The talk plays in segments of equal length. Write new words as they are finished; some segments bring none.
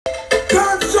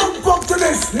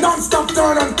non-stop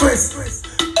turn and twist.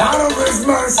 Out of his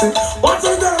mercy. What's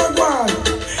in there and one?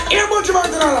 Here much of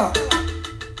a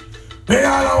me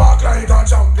all walk like a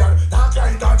champion, talk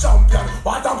like a champion.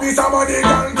 What a piece of money,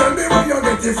 girl, tell me where you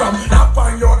get it from. Knock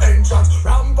on your entrance,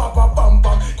 ram pa pa pam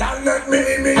pam. Can't let me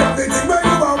in, me have the thing where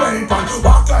you are waiting.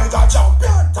 Walk like a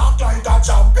champion, talk like a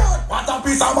champion. What a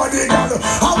piece of money, girl,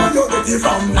 how will you get it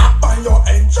from? Knock on your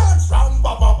entrance, ram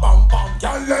pa pa pam pam.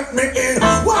 Can't let me in,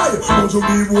 why? Would you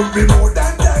would be more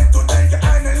than dead to take your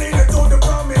hand and lead it to the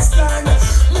promised land.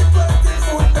 Me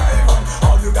 20-foot diamond,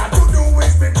 all you got to do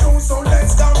is be true, so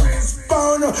let's go.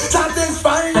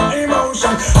 Satisfying your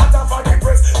emotion. Hotter for the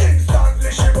press,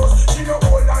 instantly she was. She no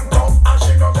old and tough and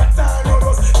she no got time no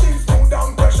rust. Things smooth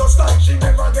and precious like she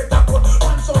never get a cut.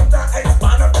 Once something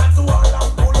expand up, that's all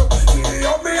I'm pull up. Giddy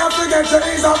up, me have to get you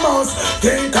is a must.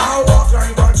 Think I walk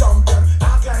like a champion,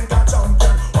 act like a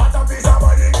champion. What a piece of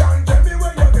body can tell me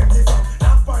where you get it from.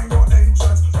 Not find your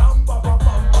entrance, ram pa pa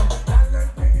pam pam. Can't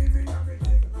let me in, me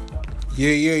everything.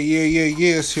 Yeah.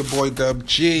 It's your boy Dub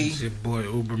G. It's your boy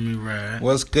Uber Me Ride.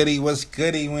 What's goody? We in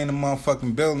the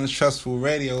motherfucking building. It's Trustful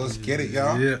Radio. Let's get it,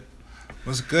 y'all. Yeah.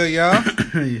 What's good, y'all?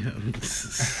 Yeah.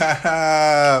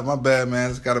 My bad, man.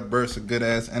 Just got a burst of good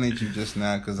ass energy just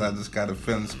now because I just got a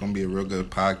feeling it's gonna be a real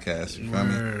good podcast. You feel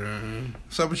me?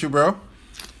 What's up with you, bro?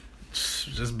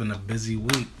 Just been a busy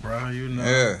week, bro. You know.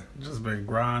 Yeah. Just been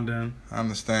grinding. I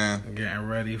understand. Getting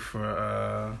ready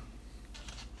for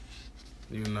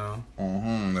you know.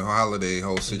 The holiday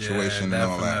whole situation and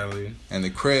all that. And the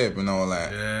crib and all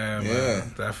that. Yeah,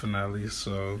 man, definitely.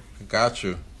 So got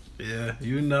you. Yeah,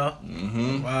 you know.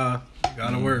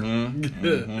 Gotta work.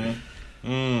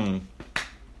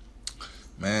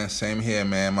 Man, same here,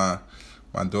 man. My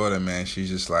daughter, man, she's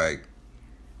just like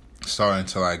starting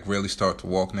to like really start to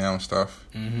walk now and stuff.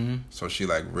 So she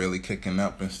like really kicking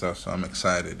up and stuff. So I'm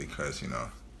excited because, you know,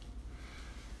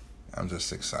 I'm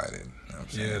just excited. You know what I'm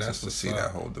saying? That's just to see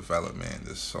that whole development,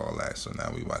 just all that. So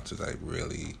now we about to like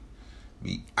really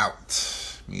be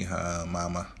out. Me, her,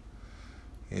 mama.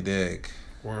 You dig?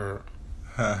 Word.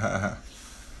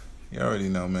 You already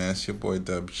know, man. It's your boy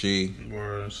Dub G.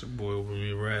 Word. It's your boy Over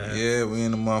Me Rad. Yeah, we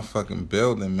in the motherfucking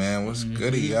building, man. What's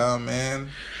goody, y'all, man?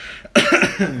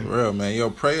 For real, man. Yo,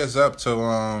 prayers up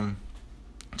to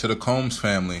the Combs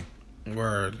family.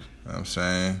 Word. You know what I'm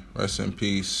saying? Rest in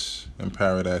peace in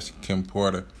paradise, Kim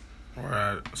Porter.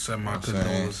 Right. Send my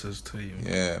condolences to you.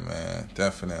 Yeah, man.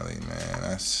 Definitely, man.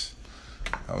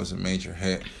 That was a major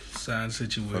hit. Sad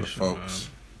situation, for the folks.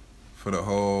 Man. For the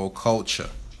whole culture.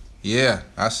 Yeah,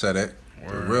 I said it.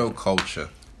 Word. The real culture.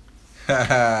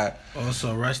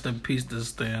 Also, rest in peace to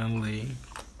Stan Lee.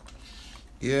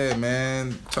 Yeah,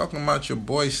 man. Talking about your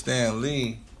boy Stan Lee.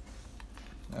 You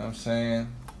know what I'm saying?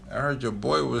 I heard your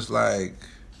boy was like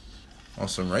on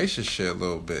some racist shit a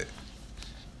little bit.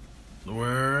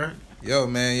 Word. Yo,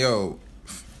 man, yo.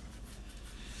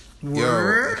 Word.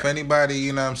 Yo, if anybody,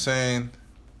 you know what I'm saying,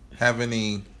 have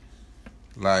any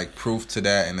like proof to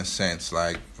that in a sense,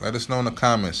 like let us know in the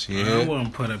comments. You hear? I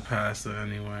wouldn't put it past it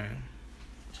anyway.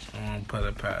 I won't put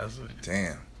it past it.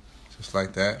 Damn. Just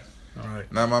like that. All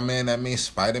right. Now my man, that means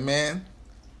Spider-Man.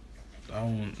 I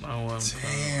won't.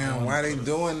 Damn, why they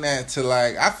doing that to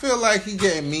like? I feel like he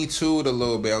getting me too'd a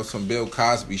little bit on some Bill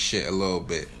Cosby shit a little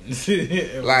bit.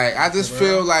 Like I just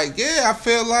feel like, I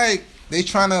feel like they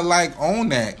trying to like own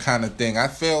that kind of thing. I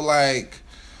feel like,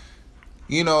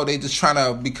 you know, they just trying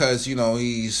to, because, you know,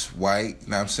 he's white, you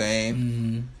know what I'm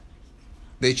saying?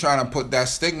 They trying to put that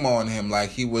stigma on him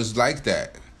like he was like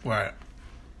that. Right.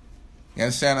 You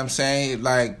understand what I'm saying?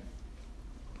 Like,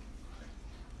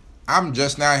 I'm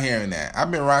just not hearing that.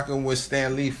 I've been rocking with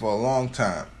Stan Lee for a long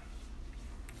time.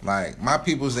 Like, my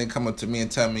peoples ain't come up to me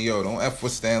and tell me, yo, don't F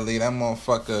with Stan Lee, that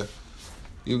motherfucker.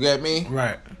 You get me?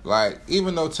 Right. Like,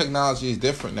 even though technology is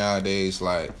different nowadays,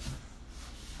 like,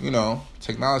 you know,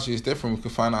 technology is different. We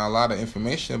can find out a lot of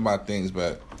information about things,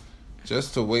 but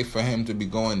just to wait for him to be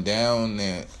going down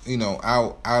and, you know,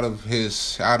 out of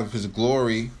his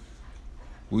glory,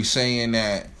 we saying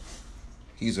that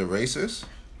he's a racist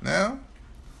now?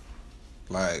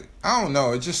 Like, I don't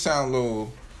know. It just sounds a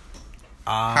little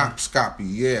hopscotchy.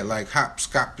 Yeah, like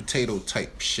hopscotch potato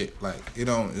type shit. Like, it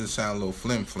sounds a little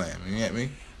flim flam. You get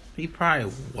me? He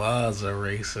probably was a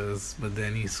racist, but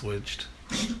then he switched.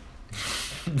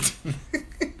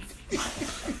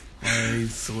 He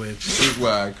switched.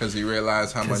 Why? Because he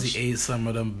realized how much. Because he ate some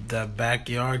of that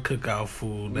backyard cookout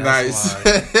food. That's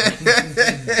nice.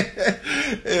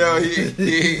 You know,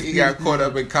 he got caught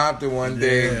up in Compton one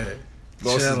day. Yeah.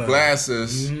 Lost his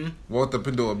glasses. Walked up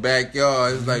into a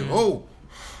backyard. He's like, oh.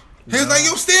 He was like,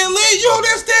 yo, Stan Lee. Yo,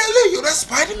 that's Stan Lee. Yo, that's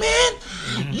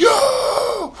Spider-Man.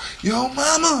 Yo. yo,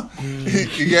 mama.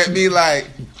 You get me? Like,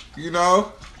 you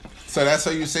know? So that's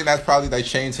how you say that's probably like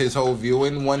changed his whole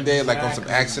viewing one day, like on some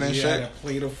accident shit. Yeah,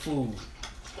 plate of food.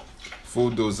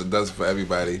 Food does it for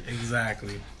everybody.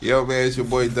 Exactly. Yo, man, it's your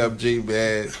boy Dub G,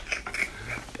 man.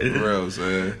 For real,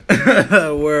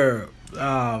 man. Word.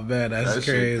 Oh, man, that's that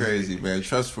crazy. Shit crazy, man.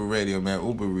 Trustful Radio, man.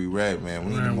 Uber Red, man.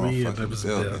 We in the motherfucking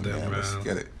building, man. Let's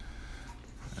get it. You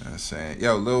know what I'm saying?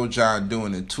 Yo, Lil Jon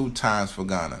doing it 2 times for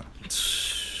Ghana. You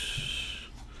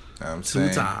know what I'm saying?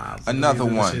 2 times. Another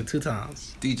one. Shit 2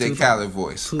 times. DJ Khaled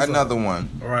voice. Another one.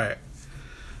 Right.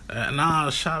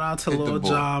 Shout out to Lil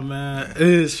Jon,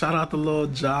 man. Shout out to Lil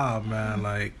Jon, man.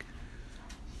 Like,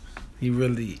 he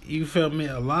really, you feel me?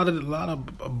 A lot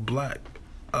of black,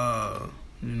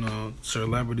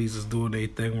 celebrities is doing their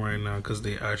thing right now because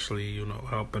they actually,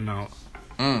 helping out.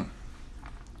 You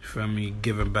feel me?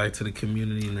 Giving back to the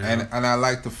community now. And I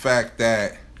like the fact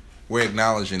that we're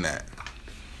acknowledging that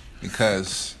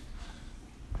because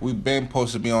we've been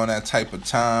supposed to be on that type of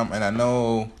time, and I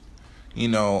know,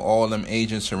 all them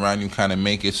agents around you kind of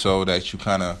make it so that you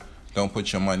kind of don't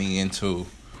put your money into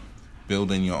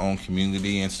building your own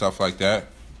community and stuff like that.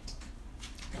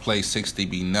 Play 60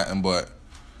 be nothing but,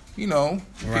 people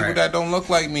that don't look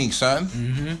like me, son.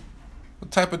 Mm-hmm.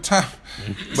 What type of time?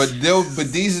 But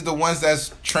these are the ones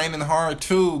that's training hard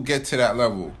to get to that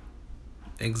level.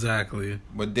 Exactly.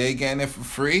 But they getting it for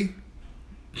free?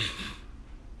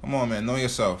 Come on, man. Know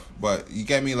yourself. But you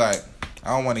get me, like,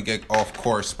 I don't want to get off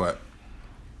course, but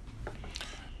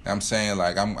I'm saying,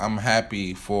 like, I'm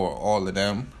happy for all of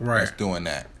them that's doing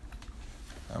that.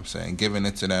 I'm saying, giving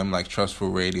it to them, like Trustful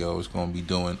Radio is going to be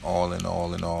doing all in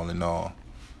all and all and all.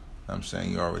 I'm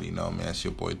saying, you already know, man. It's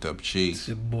your boy Dub G. It's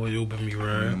your boy Uber Me,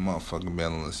 right? Motherfucking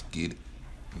man, let's get it.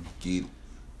 Get it.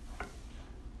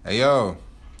 Hey, yo.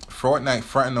 Fortnite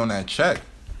fronting on that check.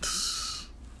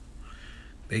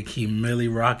 They keep Millie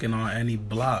rocking on any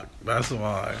block. That's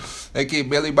why. They keep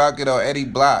Millie rocking on any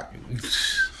block.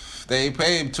 They ain't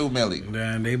pay him $2 million.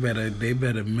 Man, they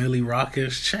better Millie rock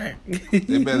his check.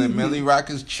 They better Millie rock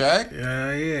his check?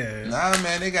 Yeah. Nah,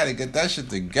 man, they gotta get that shit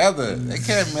together. They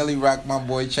can't Millie rock my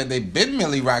boy check. They been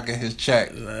Millie rocking his check.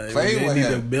 Play with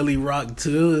him. Millie rock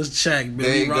too his check.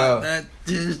 Millie rock that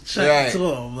his check too.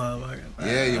 Motherfucker.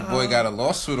 Yeah, your boy got a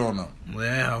lawsuit on him.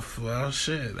 Yeah, well,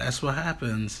 shit. That's what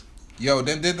happens. Yo,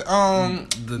 then did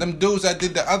them dudes that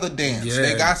did the other dance. Yeah,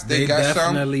 they got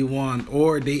definitely won,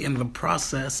 or they in the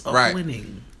process of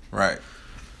winning. Right.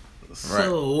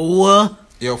 So,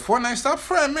 yo, Fortnite, stop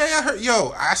fronting, man.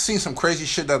 I seen some crazy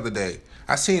shit the other day.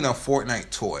 I seen a Fortnite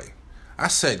toy. I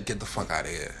said, get the fuck out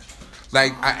of here.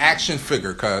 Like an action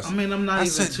figure, cuz. I mean, I'm not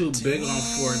too big on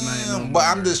Fortnite no more. But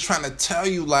I'm just trying to tell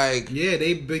you, like, yeah,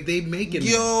 they making.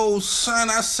 Yo,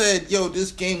 son, I said,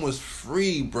 this game was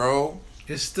free, bro.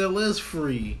 It still is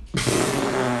free.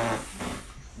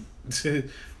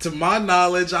 To my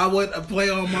knowledge, I went to play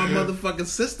on my motherfucking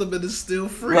system and it's still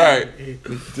free. Right. Damn.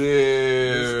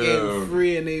 It's getting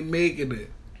free and they making it.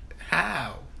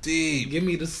 How? Deep. Give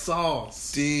me the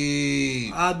sauce.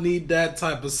 Deep. I need that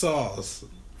type of sauce.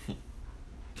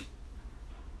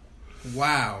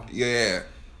 Wow. Yeah.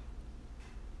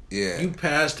 You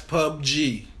passed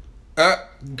PUBG.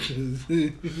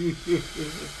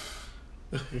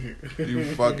 You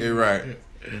fucking right.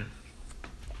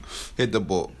 Hit the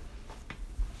book.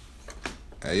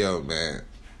 Hey, yo, man.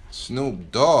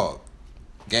 Snoop Dogg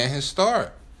getting his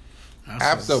start.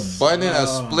 After bunning a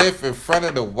spliff in front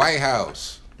of the White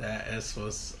House. That is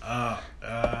what's up.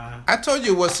 I told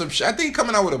you it was some shit. I think he's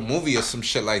coming out with a movie or some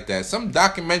shit like that. Some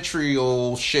documentary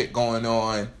old shit going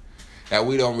on that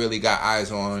we don't really got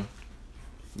eyes on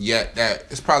yet. That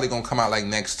it's probably going to come out like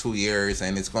next 2 years.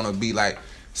 And it's going to be like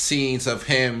scenes of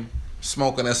him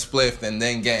smoking a spliff and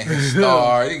then getting his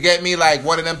star. You get me? Like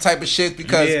one of them type of shit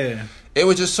because it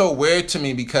was just so weird to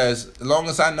me because as long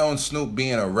as I known Snoop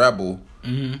being a rebel,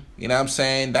 you know what I'm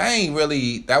saying?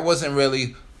 That wasn't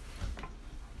really,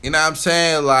 you know what I'm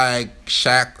saying? Like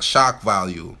shock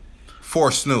value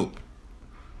for Snoop.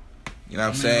 You know what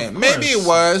I'm saying? Maybe it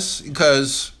was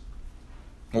because,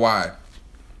 why?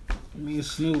 I mean,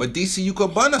 Snoop. But DC, you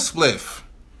could bun a spliff.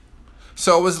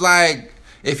 So it was like,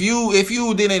 if you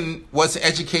wasn't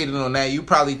educated on that, you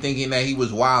probably thinking that he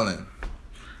was wilding.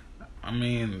 I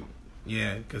mean,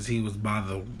 yeah, because he was by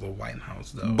the White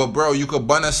House, though. But, bro, you could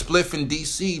bun a spliff in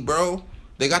D.C., bro.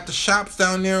 They got the shops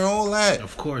down there and all that.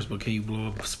 Of course, but can you blow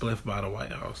up a spliff by the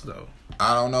White House, though?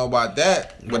 I don't know about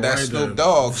that, but that's Snoop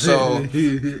Dogg, so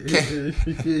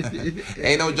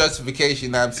ain't no justification,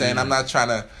 you know what I'm saying? I'm not trying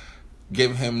to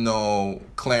give him no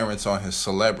clearance on his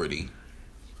celebrity.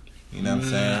 You know what I'm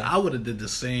saying? I would have did the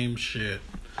same shit.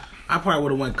 I probably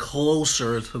would have went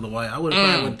closer to the white. I would have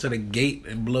probably went to the gate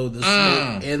and blow the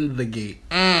smoke in the gate.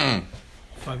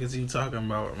 Fuck is he talking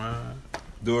about, man?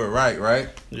 Do it right?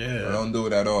 Yeah. Or don't do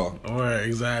it at all. Alright,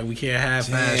 exactly. We can't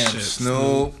have that Damn, shit.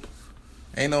 Snoop.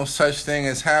 Ain't no such thing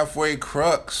as halfway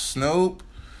crooks, Snoop.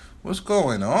 What's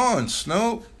going on,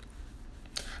 Snoop?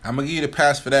 I'm going to give you the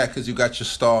pass for that because you got your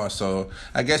star. So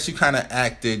I guess you kind of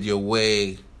acted your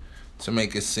way to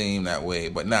make it seem that way.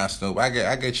 But nah, Snoop, I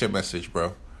get your message,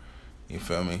 bro. You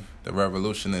feel me? The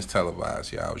revolution is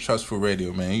televised, y'all. Trustful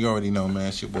Radio, man. You already know, man.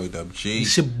 It's your boy, Dub G.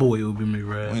 It's your boy, Ubi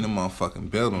McRae. We in the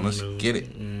motherfucking building. Let's get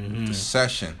it. The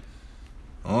session.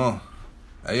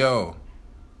 Hey, yo.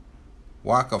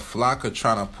 Waka Flocka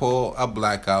trying to pull a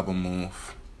Black Album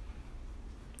move.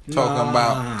 Talking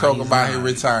about he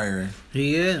retiring.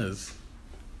 He is.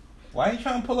 Why you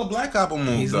trying to pull a Black Album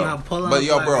move, He's though? not pulling a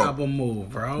Black Album move,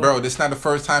 bro. Bro, this is not the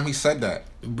first time he said that.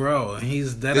 Bro,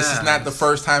 he's dead This is not the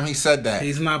first time he said that.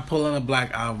 He's not pulling a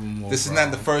Black Album move, This is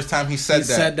not the first time he said that.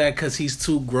 He said that because he's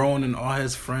too grown and all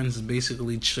his friends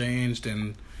basically changed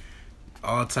and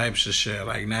all types of shit.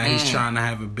 Like, now he's trying to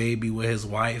have a baby with his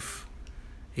wife.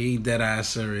 He dead ass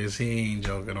serious. He ain't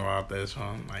joking about this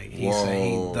one. Like, he said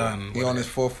he done. He on his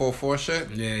 444 shit?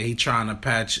 Yeah, he trying to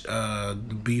patch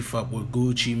beef up with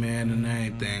Gucci Man and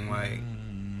everything. Like,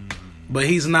 but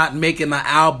he's not making an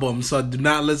album, so do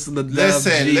not listen to Dub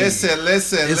G. Listen.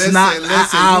 It's not an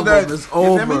album. It's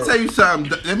over. Let me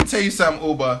tell you something,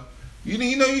 Uber.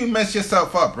 You know you mess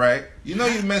yourself up, right?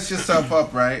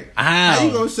 How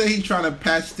you gonna say he trying to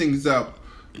patch things up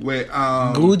with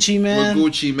Gucci Man? With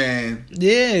Gucci Man.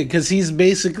 Yeah, because he's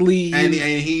basically and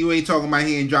you ain't talking about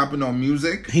he ain't dropping no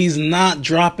music. He's not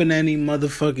dropping any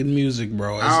motherfucking music,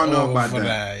 bro. It's I don't know over about for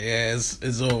that. Yeah,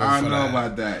 it's over. I don't know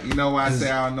about that. You know why I say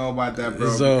I don't know about that, bro?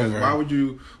 It's because over.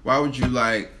 Why would you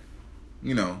like,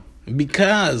 you know?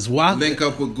 Because why link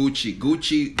up with Gucci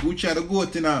had a good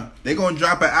thing. They gonna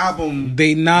drop an album.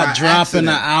 They not dropping an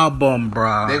album,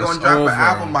 bro. They gonna drop an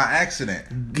album by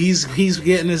accident. He's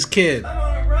getting his kid. I'm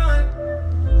on the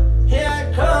run. Here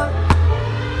I come.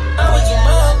 I was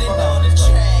minding on the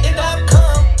track. If I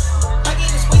come, I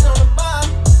get a squeeze on the mob.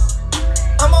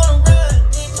 I'm on the run,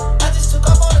 bitch. I just took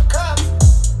off on the cops.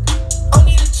 I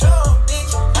need a charm,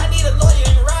 bitch. I need a lawyer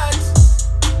and rides.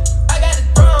 I got a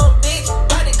drum, bitch.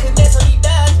 Body connect so he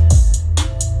dies.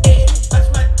 Yeah, watch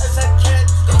my outside cat.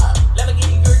 Let me get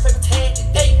a Europe paper tag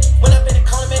today. Went up in the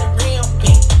corner, made a rim,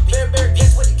 bitch. Very,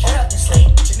 guess what the captain say.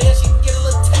 Chanel, she can get a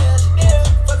little tail. Chanel,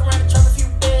 fuck around and drop a few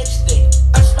bags today.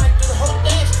 I just might do the whole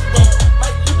dash today.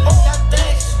 Might do the whole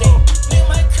dash today. Nigga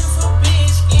might crew for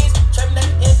bitch kids. Trapping that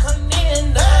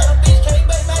Incontinental. Bitch can't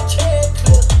make my check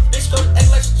clear. Bitch go act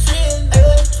like she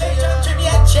thriller. Hey, y'all trip me,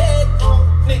 I check.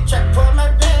 Nigga trap for my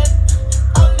rent.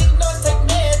 All niggas know it's take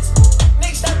meds.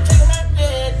 Niggas stop taking my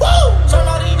bed. Woo! Turn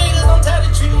all these niggas on top of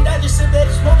the tree. I just sit there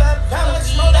and smoke out a pound of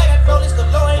smoke. I got rollers, cause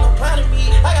low ain't no plan of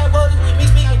me. I got rollers with me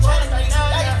speaking Chinese.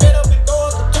 I got fed up with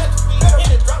doors, cause catch me. In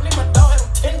the drop, leave my dog had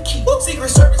on 10 key. Secret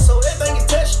service, so everything is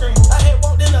touch screen. I had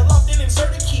walked in the loft, then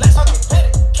insert the key. Let's talk it,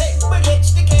 petty, cake, big head,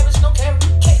 stick cameras, no camera,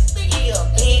 cake, big heel,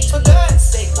 bitch, for God's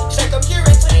sake. Check up your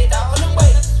wrist, lay down the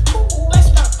way. Let's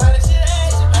not polish your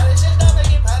ass, polish your stuff, make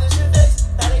it polish your face,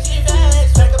 polish your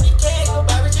face. Check up your cash, go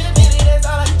buy rich in a minute, that's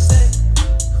all I can say.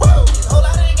 Woo! Just whole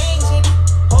lot of gang shit,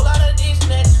 whole lot of this and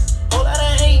that, whole lot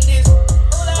of hate this,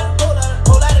 whole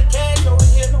lot of cash over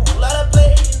here, no whole lot of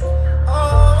play.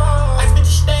 I spent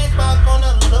the stash box on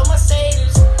a little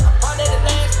Mercedes. I parked at the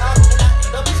last stop and I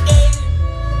end up escaping.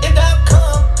 If the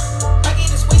outcome, I get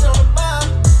a squeeze on the mob.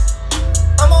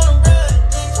 I'm on the run,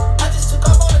 bitch. I just took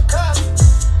off on the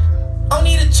cops. I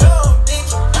need a charm,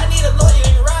 bitch. I need a lawyer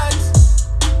and rides.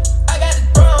 I got a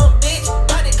drum, bitch.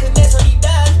 Body connect so he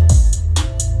dies.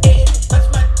 Yeah, watch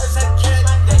my outside cat.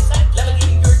 Let me get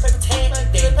a Europe paper tag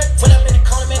today. Went up in the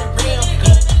corner, made a rim.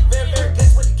 Very,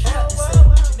 guess what the captain say.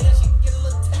 Chanel, she can get a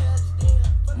little tail today.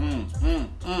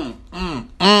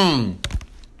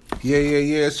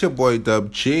 Yeah. It's your boy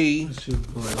Dub G. It's your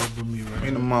boy, Uber me, right?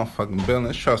 In the motherfucking building.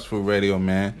 It's Trustful Radio,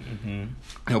 man.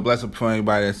 Yo, bless up for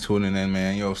anybody that's tuning in,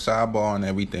 man. Yo, sidebar on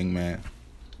everything, man.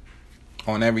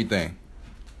 On everything.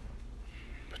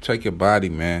 Protect your body,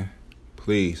 man.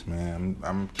 Please, man.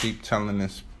 I'm keep telling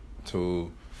this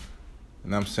to,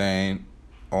 and I'm saying,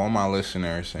 all my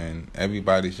listeners and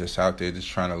everybody's just out there just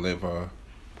trying to live a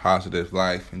positive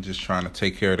life and just trying to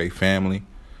take care of their family.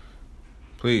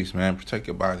 Please, man, protect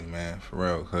your body, man, for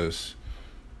real, because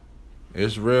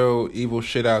there's real evil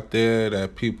shit out there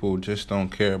that people just don't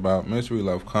care about. Misery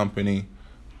love company.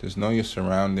 Just know your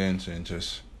surroundings and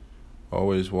just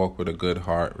always walk with a good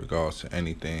heart regardless to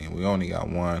anything. We only got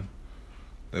one.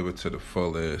 Live it to the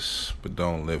fullest, but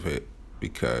don't live it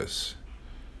because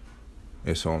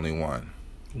it's only one.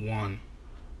 One.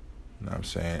 You know what I'm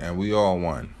saying? And we all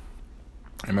won.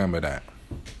 Remember that.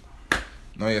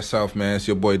 Know yourself, man. It's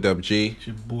your boy Dub G. It's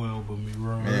your boy over me,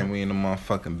 right? Man, we in the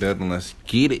motherfucking building. Let's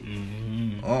get it.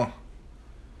 Mm-hmm.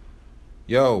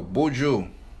 Yo, Buju.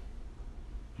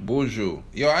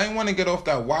 Yo, I ain't want to get off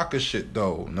that Waka shit,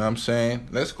 though. Know what I'm saying?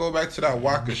 Let's go back to that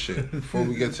Waka shit before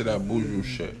we get to that Buju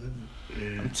shit.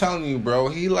 I'm telling you, bro.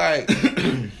 He like...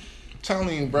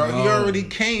 telling you, bro. No. He already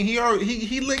came.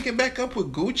 He linking back up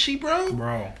with Gucci, bro.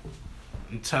 Bro,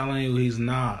 I'm telling you, he's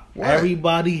not. What?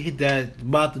 Everybody that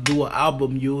about to do an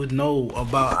album, you would know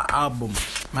about an album.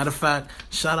 Matter of fact,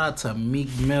 shout out to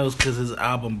Meek Mills because his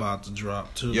album about to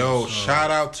drop too. Yo, So,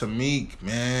 shout out to Meek,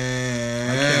 man.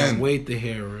 I can't wait to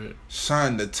hear it.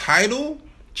 Son, the title?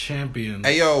 Champion.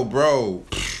 Hey, yo, bro.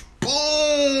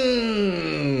 Boom.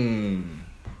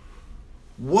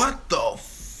 What the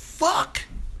fuck?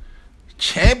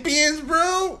 Champions,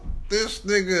 bro? This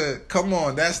nigga, come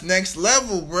on, that's next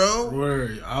level, bro.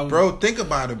 Word. Bro, think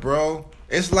about it, bro.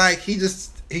 It's like he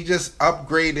just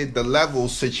upgraded the level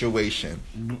situation.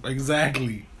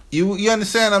 Exactly. You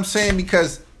understand what I'm saying?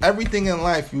 Because everything in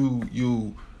life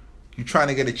you trying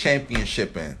to get a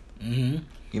championship in. Mm-hmm.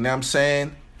 You know what I'm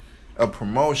saying? A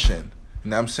promotion. You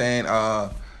know what I'm saying?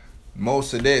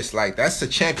 Most of this, like, that's a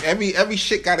champ. Every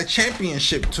shit got a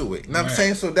championship to it. You know what I'm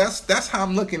saying? So that's how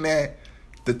I'm looking at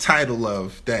the title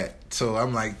of that. So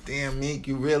I'm like, damn, Meek,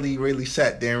 you really, really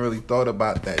sat there and really thought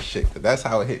about that shit. 'Cause that's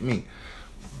how it hit me.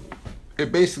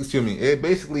 It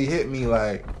basically hit me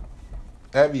like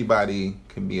everybody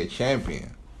can be a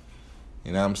champion.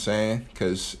 You know what I'm saying?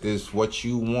 Because it's what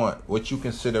you want, what you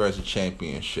consider as a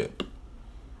championship.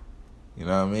 You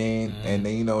know what I mean? Mm-hmm. And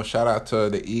then, shout out to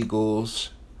the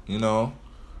Eagles,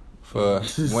 for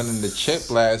winning the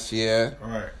chip last year.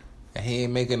 Right. And he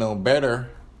ain't making no better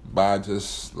by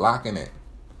just locking it.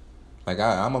 Like,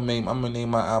 I'm gonna name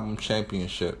my album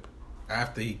Championship.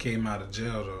 After he came out of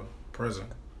jail, though. Prison.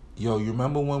 Yo, you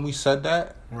remember when we said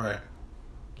that? Right.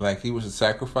 Like he was a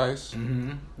sacrifice?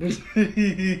 Mm-hmm.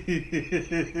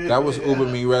 That was Uber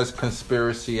Mirez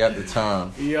conspiracy at the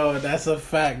time. Yo, that's a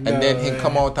fact, though, and then he man.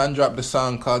 come out and drop the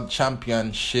song called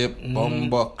Championship.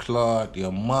 Bomba Claude,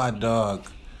 your mad dog.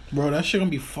 Bro, that shit gonna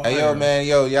be fire. Hey, yo, man,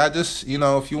 y'all just,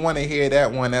 if you want to hear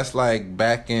that one, that's like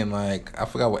back in, like, I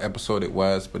forgot what episode it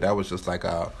was, but that was just like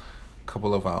a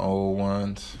couple of our old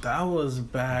ones. That was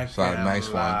back like in nice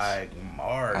like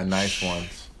March. Nice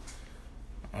ones.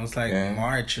 It was like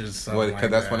March or something. What? Because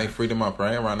that's that. when they freed him up,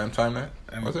 right? Around that time, that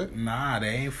was it? Nah, they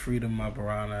ain't freed him up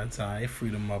around that time. They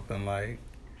freed him up in like.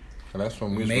 That's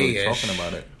when we was really talking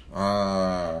about it.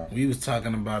 We was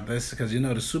talking about this because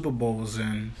the Super Bowl was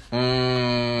in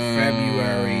February.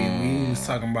 We was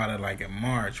talking about it like in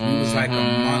March. We was like a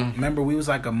month. Remember, we was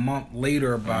like a month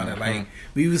later about it. Like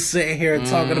we was sitting here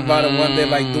talking about it one day.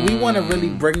 Like, do we want to really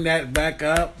bring that back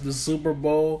up, the Super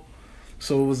Bowl?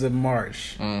 So it was in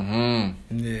March.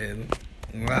 Mm-hmm. Yeah.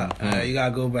 Well, you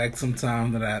gotta go back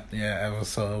sometime to that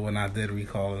episode when I did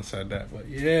recall and said that. But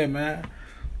yeah, man.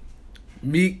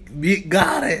 Meek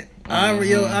got it. I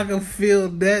can feel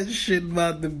that shit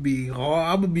about to be hard.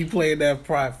 I'm gonna be playing that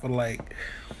Pride for like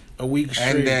a week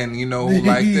straight. And then who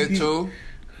liked it too?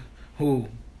 Who?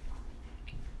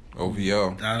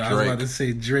 OVO. I was about to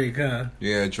say Drake, huh?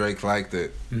 Yeah, Drake liked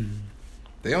it. Mm-hmm.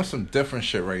 They on some different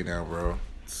shit right now, bro.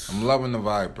 I'm loving the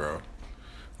vibe, bro.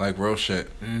 Like real shit.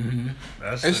 Mm-hmm.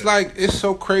 It's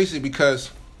so crazy because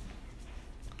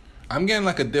I'm getting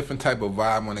like a different type of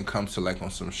vibe when it comes to like on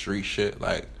some street shit.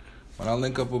 Like when I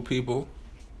link up with people,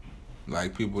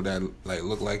 like people that like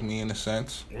look like me in a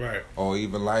sense, right, or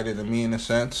even lighter than me in a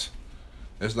sense,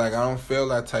 it's like I don't feel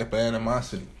that type of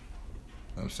animosity. You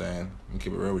know what I'm saying? Let me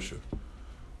keep it real with you.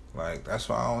 Like that's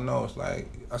why I don't know. It's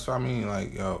like that's what I mean.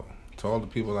 Like yo, to all the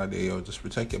people out there, yo, just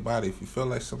protect your body. If you feel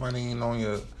like somebody ain't on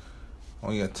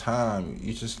your time,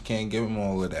 you just can't give them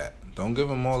all of that. Don't give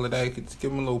them all of that. You could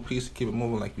give them a little piece to keep it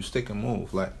moving like you stick and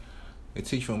move. Like, they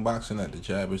teach you in boxing that the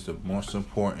jab is the most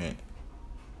important, you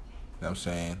know what I'm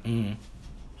saying,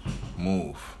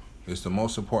 move. It's the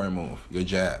most important move, your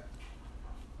jab.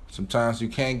 Sometimes you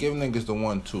can't give niggas the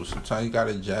 1-2. Sometimes you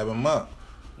gotta jab them up.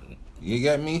 You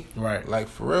get me? Right. Like,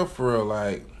 for real,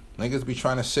 like, niggas be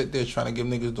trying to sit there trying to give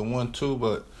niggas the 1-2,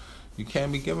 but you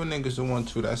can't be giving niggas the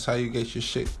 1-2. That's how you get your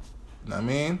shit, you know what I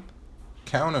mean?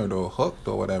 Countered or hooked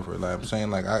or whatever. Like I'm saying,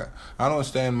 like I don't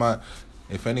understand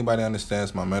if anybody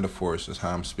understands my metaphors, is how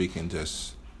I'm speaking,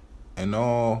 just and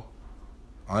all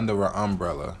under an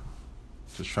umbrella.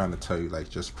 Just trying to tell you, like,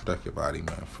 just protect your body,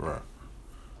 man, for real.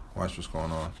 Watch what's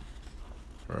going on.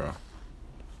 For real.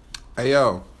 Hey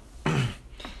yo,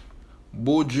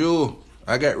 Buju,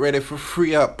 I got ready for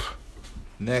free up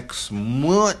next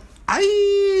month.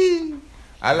 I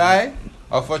lie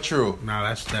or for true? Nah,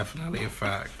 that's definitely a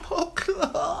fact. He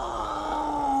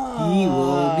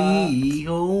will be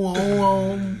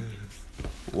home.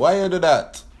 Why you do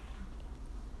that?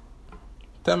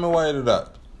 Tell me why you do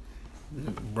that.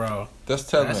 Bro, Just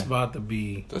tell that's me. about to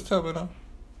be. Just tell me now.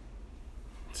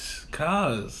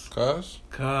 Cuz Your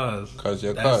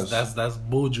that's cuz. that's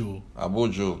Buju.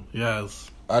 Abuju. Yes.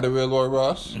 Are the real Lord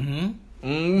Ross?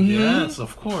 Mm-hmm. Yes,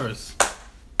 of course.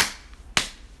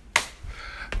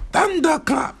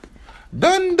 Thunderclap.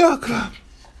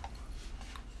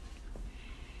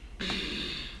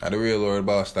 Are the real Lord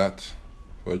Boss that?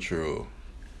 For true.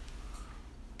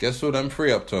 Guess who them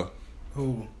free up to?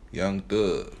 Who? Young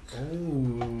Thug.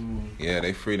 Ooh. Yeah,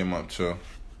 they freed him up too.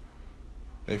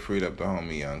 They freed up the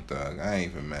homie Young Thug. I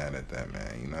ain't even mad at that,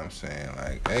 man. You know what I'm saying?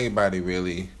 Like, everybody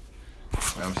really, you know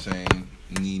what I'm saying,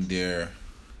 need their...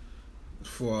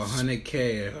 For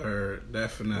 100K, or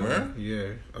definitely. Where? Yeah,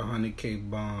 100K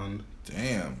bond.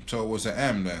 Damn. So it was an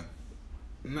M then?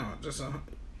 No, just a.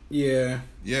 Yeah.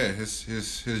 Yeah, his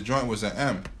joint was an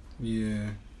M. Yeah.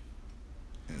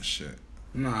 And shit.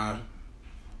 Nah.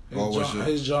 What was it?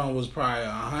 His joint was probably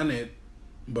 100,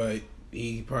 but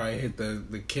he probably hit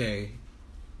the K,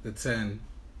 the 10.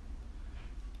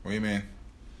 What do you mean?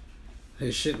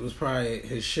 His shit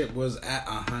was at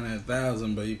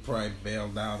 100,000, but he probably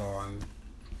bailed out on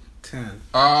 10.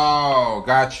 Oh,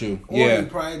 got you. Or Yeah. he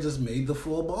probably just made the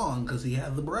full bond because he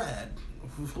had the bread.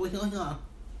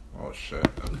 Oh shit.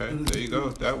 Okay, there you go.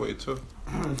 That way too.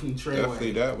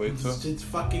 Definitely that way too. It's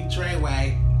fucking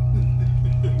Treyway.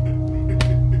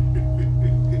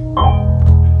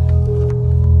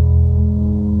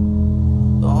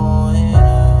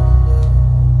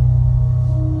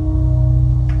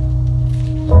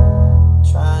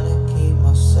 Trying to keep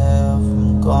myself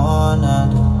from going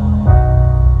under.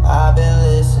 I've been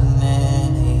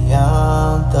listening to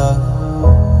Young Thug.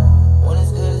 When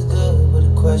it's good, but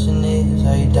the question is,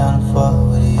 are you down to fuck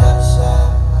with the other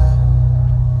side?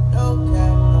 No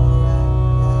cap, no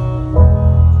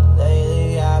rap.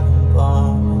 Lately I've been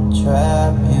bumping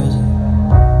trap music.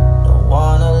 Don't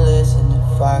wanna listen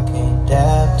if I can't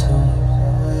dab to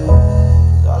it.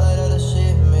 'Cause all that other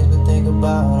shit makes me think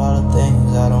about all the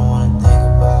things I don't wanna think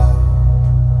about.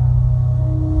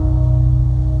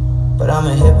 But I'm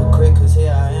a hypocrite, cause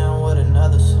here I am with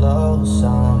another slow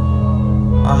song.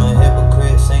 I'm a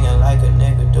hypocrite singing like a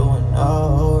nigga doing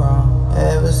no wrong.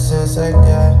 Ever since I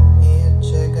got me a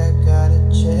check, I got a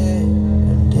check.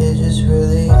 Them digits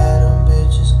really had them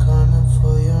bitches coming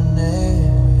for your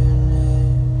name.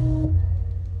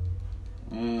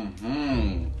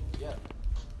 Mm-hmm.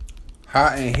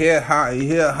 Hot in here,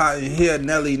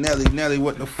 Nelly,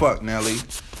 what the fuck, Nelly?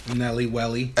 Nelly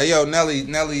Welly. Hey yo,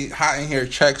 Nelly, hot in here,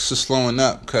 checks are slowing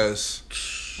up, cause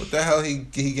what the hell he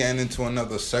getting into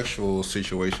another sexual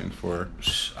situation for?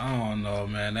 I don't know,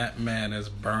 man. That man is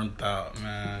burnt out,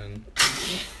 man.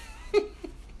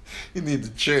 You need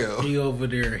to chill. He over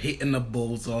there hitting the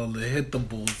bulls, all the hit the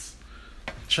bulls.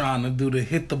 Trying to do the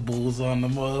hit the bulls on the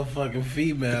motherfucking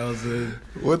females, and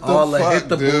What the all the fuck, hit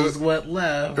the dude? bulls went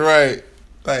left. Right.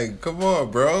 Like, come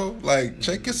on, bro. Like,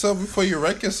 check yourself before you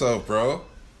wreck yourself, bro.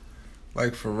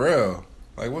 Like, for real.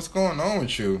 Like, what's going on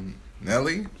with you,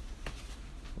 Nelly?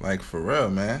 Like, for real,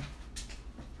 man.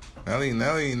 Nelly.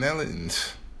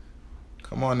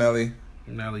 Come on, Nelly.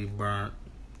 Nelly burnt.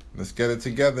 Let's get it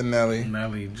together, Nelly.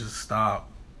 Nelly, just stop.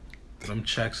 Them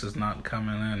checks is not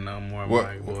coming in no more, What?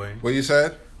 my boy. What you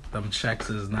said? Them checks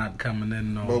is not coming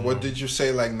in no But more. what did you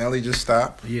say? Like, Nelly, just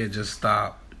stop? Yeah, just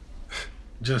stop.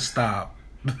 Just stop.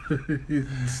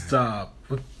 Stop.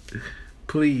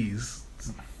 Please.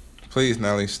 Please,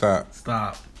 Nelly, stop.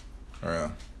 Stop. For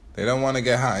real. They don't want to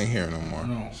get hot in here no more.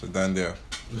 No. It's a done deal.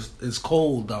 It's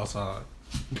cold outside.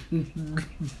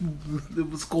 It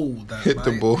was cold that Hit night.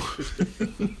 the bull.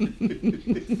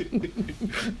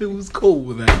 It was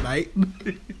cold that night.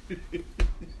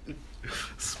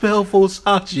 Spell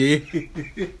Versace.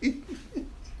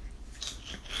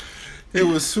 It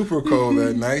was super cold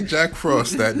that night. Jack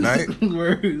Frost that night.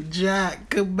 Jack,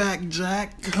 come back,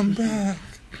 Jack. Come back.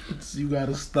 You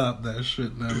gotta stop that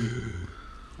shit now.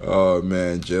 Oh,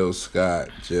 man. Jill Scott.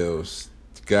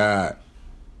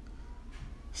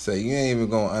 Say, you ain't even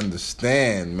gonna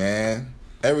understand, man.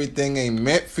 Everything ain't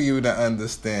meant for you to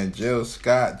understand. Jill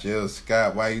Scott.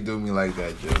 Why you do me like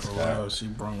that, Jill Scott? Wow, she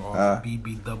brought all the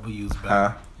BBWs Huh?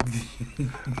 back.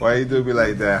 Why you do me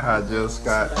like that, huh, Jill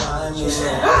Scott? Huh?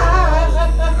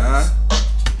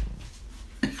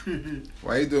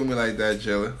 Why you doing me like that,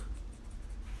 Jill?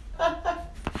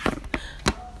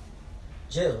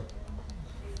 Jill.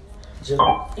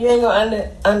 You ain't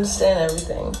gonna understand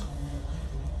everything.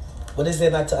 What is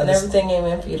there not to And understand? everything ain't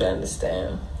meant for you to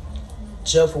understand.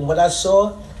 Jill, from what I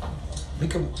saw, we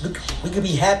could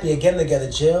be happy again together,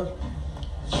 Jill.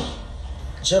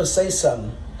 Jill, say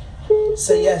something.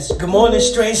 Say yes. Good morning,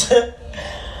 stranger.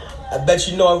 I bet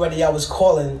you know already I was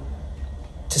calling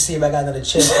to see if I got another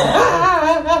chance.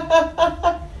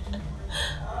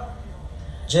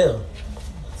 Jill,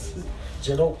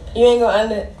 don't. You ain't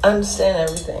gonna understand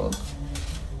everything.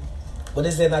 What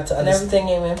is there not to And understand? everything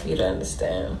ain't meant for you to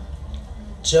understand.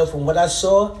 Jill, from what I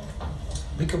saw,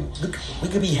 we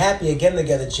could be happy again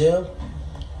together, Jill.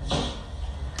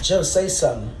 Jill, say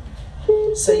something.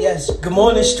 Say yes. Good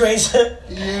morning, stranger.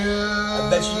 Yeah. I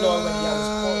bet you know already I was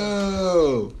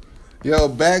calling. Yo,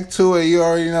 back to it. You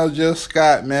already know Jill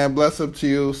Scott, man. Bless up to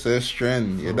you, Sis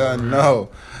Strin. You don't know.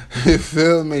 You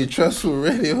feel me? Trustful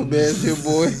Radio, man. It's your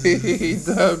boy,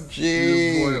 Dub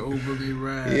G. Your boy, Overly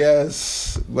Rad.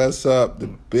 Yes. What's up? The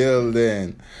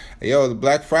building. Yo, the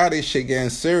Black Friday shit getting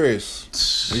serious.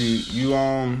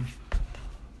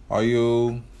 Are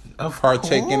you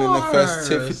partaking in the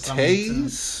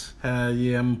festivities?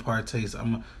 Yeah, I'm partaking.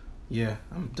 I'm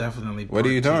definitely. What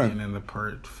are you doing? In the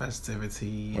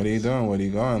festivities. What are you doing? What are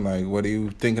you going? Like, what are you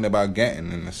thinking about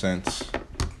getting in a sense?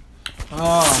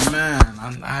 Oh man,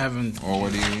 I haven't. Or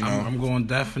what do you know? I'm going to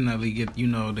definitely get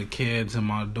the kids and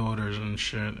my daughters and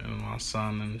shit and my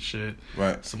son and shit.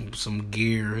 Right. Some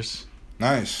gears.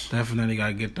 Nice. Definitely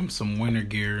gotta get them some winter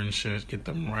gear and shit. Get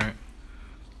them right.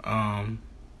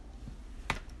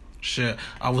 Shit.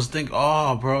 I was thinking,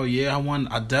 bro, yeah,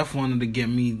 I definitely wanted to get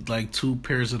me like 2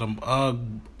 pairs of them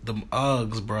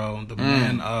Uggs, bro. The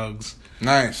man Uggs.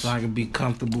 Nice. So I could be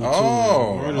comfortable too.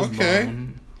 Oh, okay.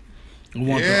 I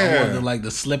want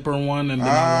the slipper one, and then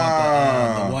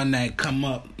I want the one that come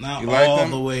up, not like all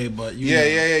them? the way, but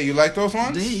Yeah. You like those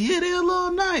ones? they're a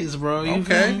little nice, bro. You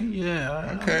Okay. feel me?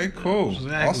 Yeah. Okay, cool.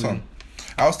 Exactly. Awesome.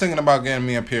 I was thinking about getting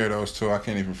me a pair of those too. I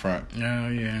can't even front.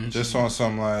 Yeah. Just on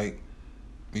some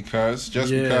because.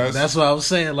 That's what I was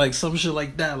saying. Like some shit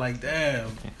like that. Like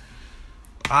damn.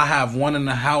 I have one in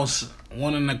the house,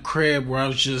 one in the crib where I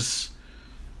was just.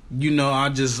 I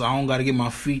don't gotta get my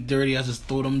feet dirty. I just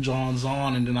throw them Johns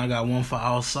on, and then I got one for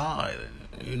outside.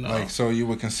 Like, so you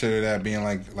would consider that being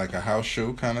like a house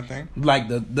shoe kind of thing? Like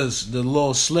the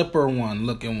little slipper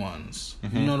looking ones.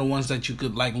 Mm-hmm. You know, the ones that you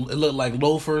could it look like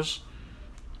loafers.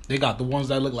 They got the ones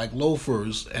that look like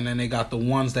loafers, and then they got the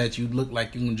ones that you look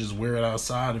like you can just wear it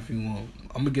outside if you want.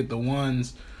 I'm gonna get the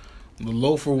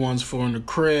loafer ones for in the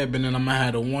crib, and then I'm gonna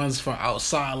have the ones for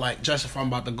outside, like just if I'm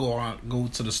about to go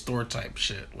to the store type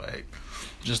shit, like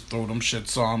just throw them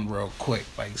shits on real quick,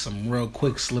 like some real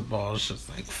quick slip-offs, just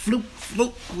like floop,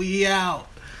 we out,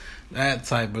 that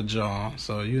type of jaw.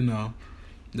 So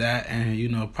that,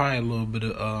 and probably a little bit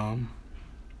of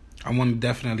I want to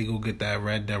definitely go get that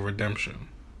Red Dead Redemption.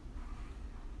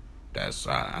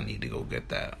 I need to go get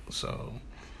that. So.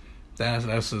 That's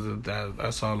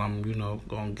all I'm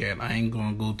gonna get. I ain't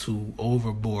gonna go too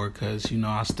overboard because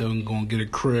I still gonna get a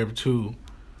crib too.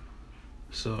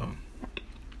 So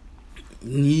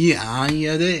yeah,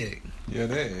 you dig. Yeah,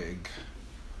 dig.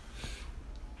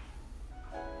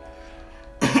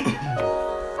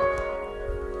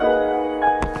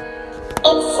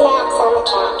 It's Snaps on the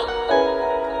track.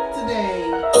 Today.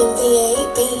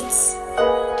 NBA Beats.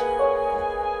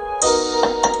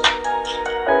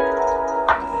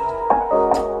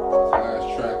 Last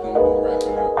track, then we'll wrap it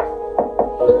up.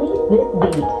 Release this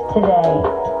beat today.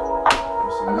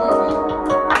 Some love you.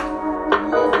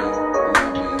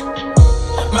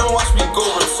 Man, watch me go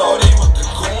retarded with the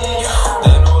goons.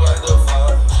 They know like the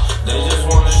vibe. They just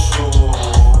wanna shoot.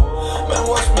 Man,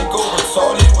 watch me go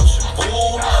retarded with your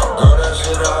boo. Girl, that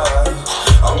shit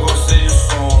I'm gonna see you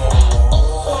soon.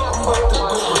 I'm about to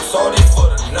go retarded for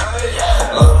the night.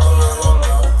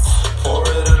 Pour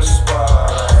it in the spot.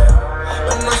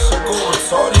 Man, I should go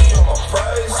retarded on my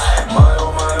price. My,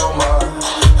 oh my, oh my.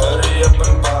 Hurry up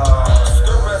and buy.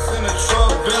 Skirt rats in the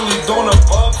truck. Bentley doing a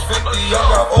buck 50. I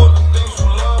got all the things you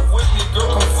love with me. Girl,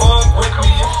 come fuck with me.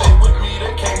 If they with me,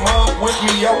 they came up with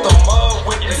me. Out the mud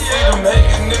with me. See them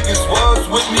hating niggas was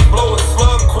with me. Blow a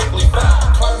slug quickly.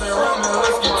 Climbing around and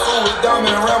let's get to it.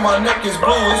 Diamond around my neck is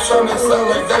blue. It's trying to sound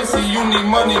like dicey. You need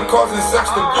money, causing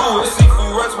sex to do it.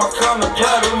 Seafood rest my kind of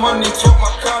platter. Money talk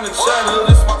my kind of chatter.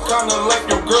 This my kind of life.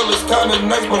 Your girl is kind of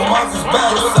nice, but mine's is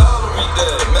better. Salary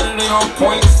dead. Man, it ain't on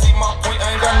point. See my point.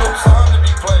 I ain't got no time to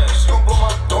be playing. She gon' blow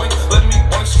my doink. Let me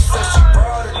boink. She said she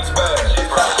proud of these bags.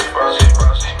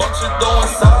 Bunch of dough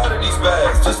inside of these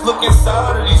bags. Just look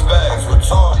inside of these bags.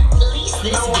 Retarded. Release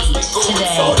this beat today.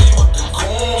 Retarded with the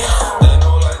goons. They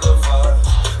know like the vibe.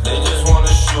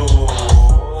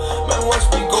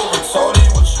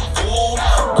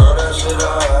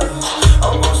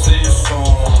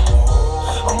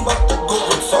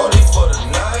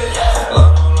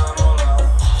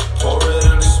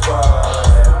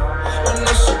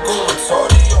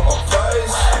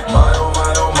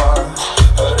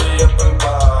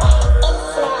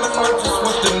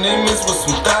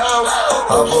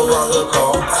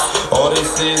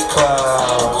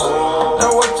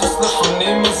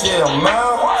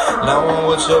 sharing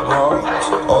with your bro.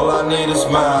 All I need is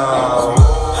miles.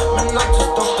 Man, I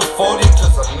just dumped the 40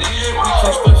 cause I need it. We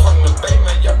came straight from the bay,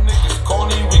 man. Y'all niggas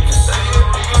corny, we can see it.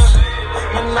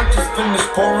 Man, I just finished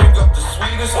pouring up the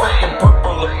sweetest fucking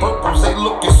purple of purples. They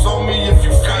looking so me if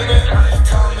you feel it.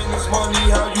 Timing is money,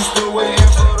 how you still waiting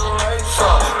for the right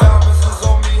time? Diamonds is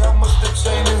on me, how much the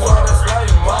chain is on this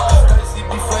light, man. Dicey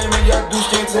be flaming, y'all dudes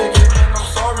can't take it, man. I'm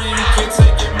sorry, you can't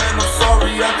take it, man. I'm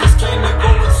sorry, I just came to go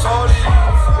with Saudi.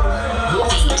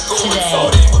 Beats today.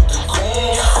 Saudi with the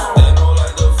goons, they don't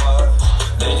like the vibe,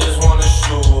 they just wanna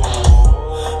shoot.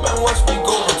 Man, watch me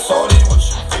go retarded with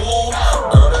your fool.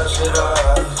 Girl, that shit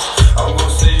I'm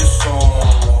gonna see you soon.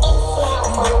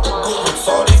 I'm about to go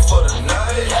retarded for the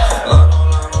night. Line on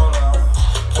line on line,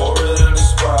 pour it in the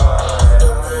Sprite.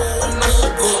 And I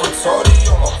should go retarded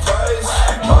on my price.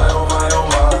 My oh my oh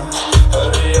my,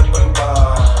 hurry up and buy.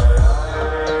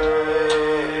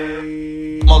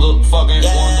 Motherfucking yeah.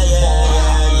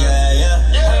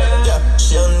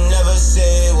 She'll never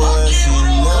say what she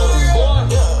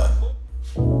knows. Yeah.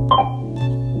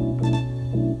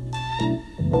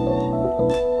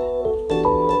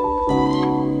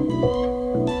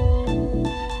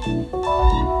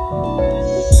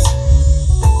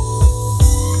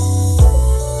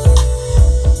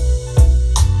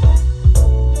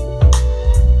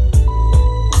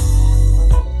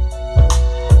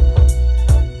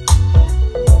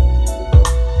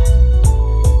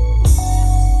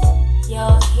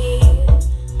 You're here,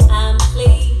 I'm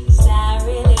pleased. I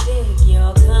really dig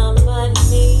your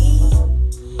company,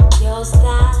 your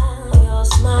style, your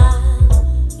smile,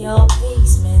 your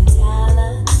peace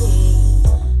mentality.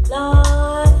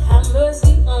 Lord, have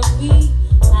mercy on me.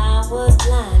 I was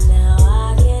blind, now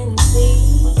I can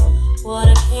see what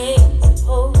a king's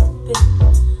supposed to be.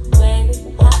 Baby,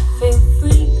 I feel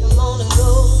free. Come on and go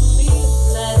with me.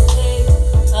 Let's take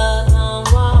a long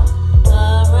walk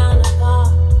around the park.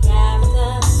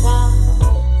 After dark,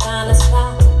 find a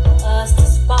spot for us to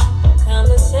spark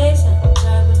conversation,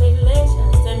 verbal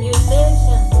relations,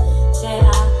 stimulation, share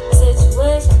our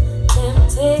situation,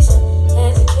 temptation,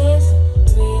 education,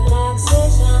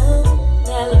 relaxation,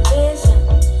 elevation.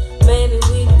 Maybe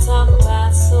we can talk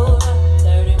about Surah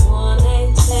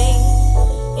 31:18.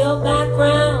 Your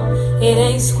background, it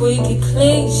ain't squeaky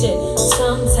clean shit.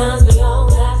 Sometimes we all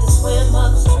got to swim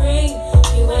upstream.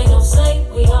 You ain't no saint,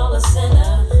 we all a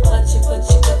sinner. But you put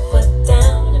your good foot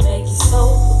down and make your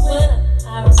soul the winner. I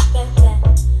respect that.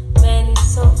 Man, you're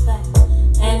so fat.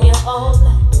 And you're all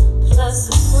black, plus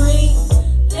supreme.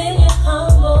 Then you're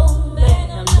humble, man.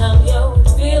 I'm numb, yo,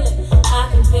 feeling. I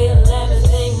can feel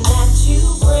everything that you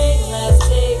bring. Let's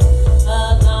take a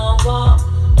long walk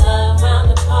around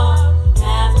the park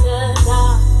after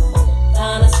dark.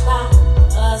 Find a spot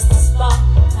for us to spark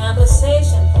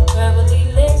conversation, verbal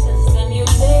relations,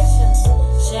 stimulation,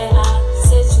 share our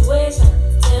situation,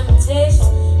 temptation,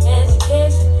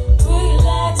 education,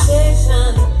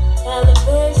 relaxation,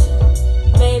 elevation.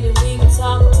 Maybe we can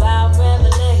talk about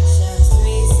Revelations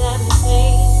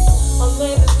 3:17, or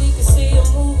maybe we can see a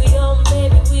movie, or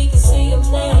maybe we can see a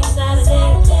play on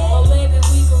Saturday, or maybe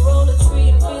we can roll a tree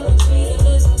and feel the trees and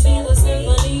listen to the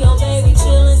symphony, or maybe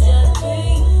chillin' just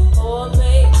me, or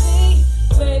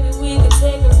maybe we can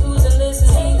take a cruise and listen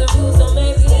to the roots, or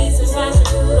maybe eat some passion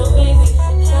fruit, or maybe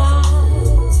fly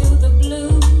to the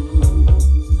blues,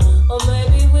 or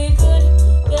maybe we could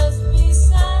just be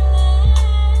silent.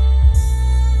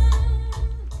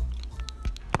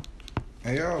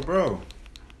 Hey yo, bro,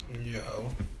 Yo.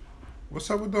 what's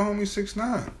up with the homie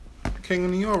 6ix9ine? King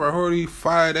of New York. I heard he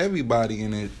fired everybody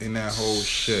in that whole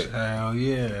shit. Hell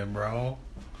yeah, bro.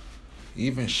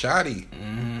 Even Shotty.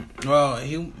 Well,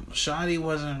 Shotty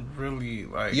wasn't really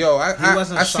like. Yo, he I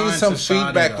wasn't seen signed some to Shotty,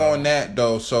 feedback though. on that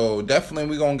though, so definitely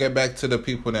we gonna get back to the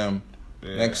people them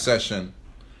Yeah. next session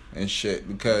and shit,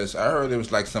 because I heard there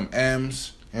was like some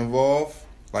M's involved,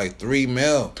 like 3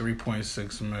 mil,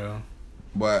 3.6 mil.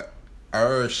 but I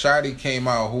heard Shotty came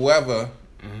out, whoever,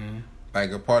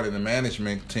 like a part of the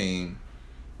management team,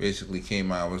 basically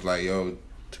came out and was like, yo,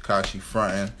 Tekashi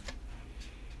fronting.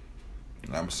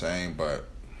 And I'm saying, but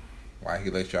why he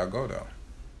let y'all go though?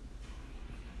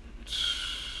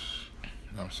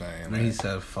 You know what I'm saying? And he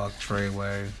said, "Fuck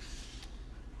Treyway."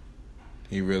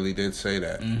 He really did say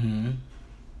that.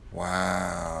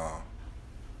 Wow.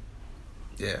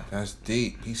 Yeah, That's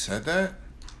deep. He said that?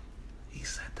 he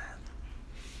said that.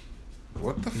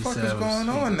 What the He fuck said is it was going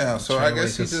on stupid. now? So I Treyway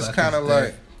guess he could just suck kind of his like,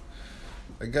 dick.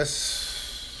 I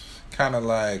guess, kind of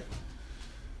like,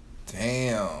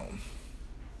 damn.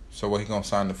 So what, he gonna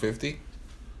sign to 50?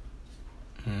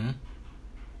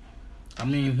 I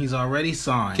mean, he's already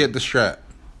signed. Get the strap.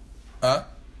 Huh?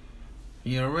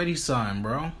 He already signed,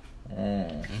 bro.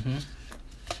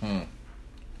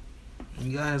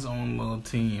 He got his own little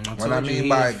team. What I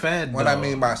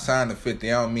mean by signing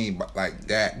 50, I don't mean like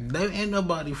that. There ain't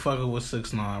nobody fucking with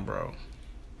 6ix9ine, bro.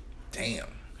 Damn.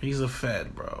 He's a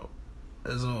Fed, bro.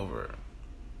 It's over.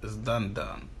 It's done.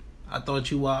 I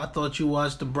thought you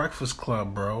watched The Breakfast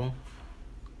Club, bro.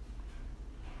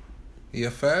 He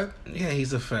a Fed? Yeah,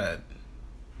 he's a Fed.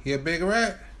 He a big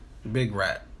rat? Big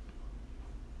rat,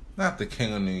 Not the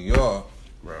king of New York.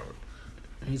 bro.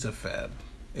 He's a Fed.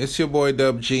 It's your boy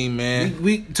Dub G, man.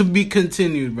 We to be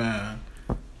continued, man.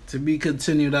 To be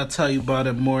continued. I'll tell you about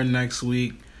it more next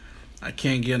week. I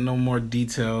can't get no more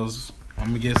details. I'm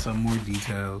gonna get some more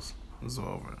details. It's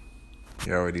over.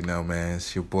 You already know, man.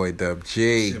 It's your boy Dub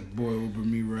G. It's your boy Uber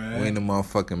Me Rad. We in the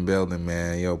motherfucking building,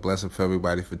 man. Yo, bless up for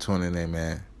everybody for tuning in,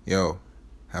 man. Yo,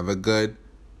 have a good,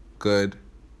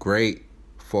 great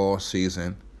fall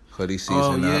season, hoodie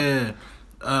season. Yeah,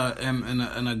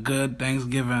 and a good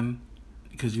Thanksgiving,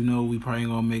 because you know we probably ain't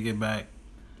gonna make it back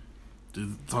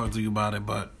to talk to you about it,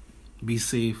 but be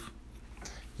safe.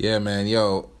 Yeah, man.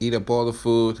 Yo, eat up all the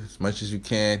food as much as you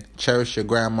can. Cherish your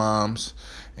grandmoms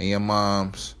and your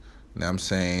moms. You know what I'm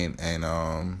saying?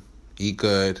 And eat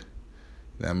good. You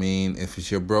know what I mean? If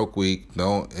it's your broke week,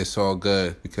 it's all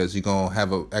good, because you're going to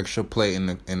have an extra plate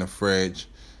in the fridge.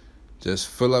 Just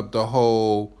fill up the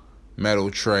whole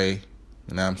metal tray.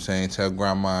 You know what I'm saying? Tell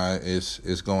grandma it's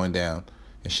going down.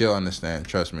 And she'll understand.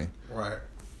 Trust me. Right.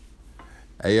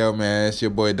 Hey, yo, man. It's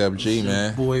your boy Dub G,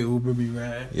 man. Boy Uber Me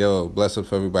Rad. Yo, bless up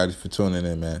for everybody for tuning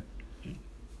in, man.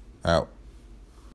 Out.